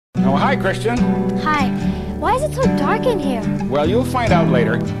Oh, hi, Christian. Hi. Why is it so dark in here? Well, you'll find out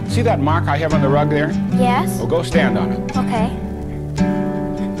later. See that mark I have on the rug there? Yes. Well, go stand on it. Okay.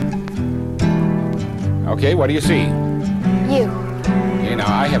 Okay, what do you see? You. Okay,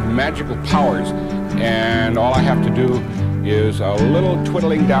 now I have magical powers, and all I have to do is a little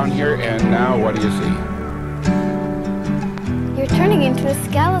twiddling down here, and now what do you see? You're turning into a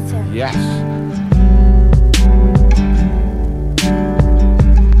skeleton. Yes.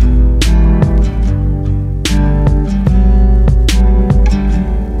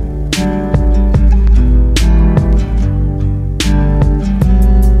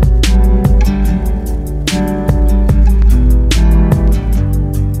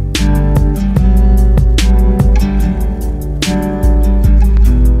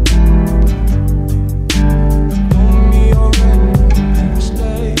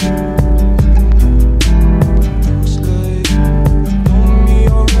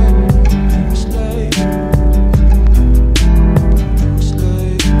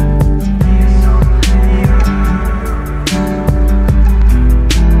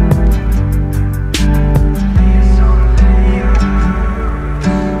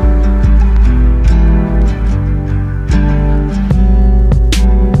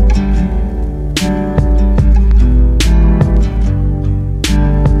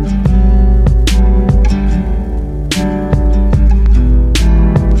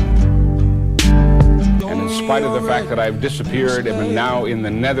 In spite of the fact that I've disappeared and am now in the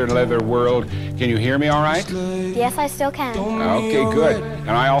nether leather world, can you hear me all right? Yes, I still can. Okay, good.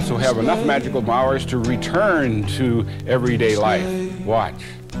 And I also have enough magical powers to return to everyday life. Watch.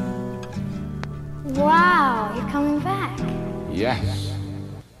 Wow, you're coming back. Yes.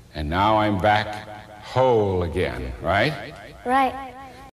 And now I'm back whole again, right? Right.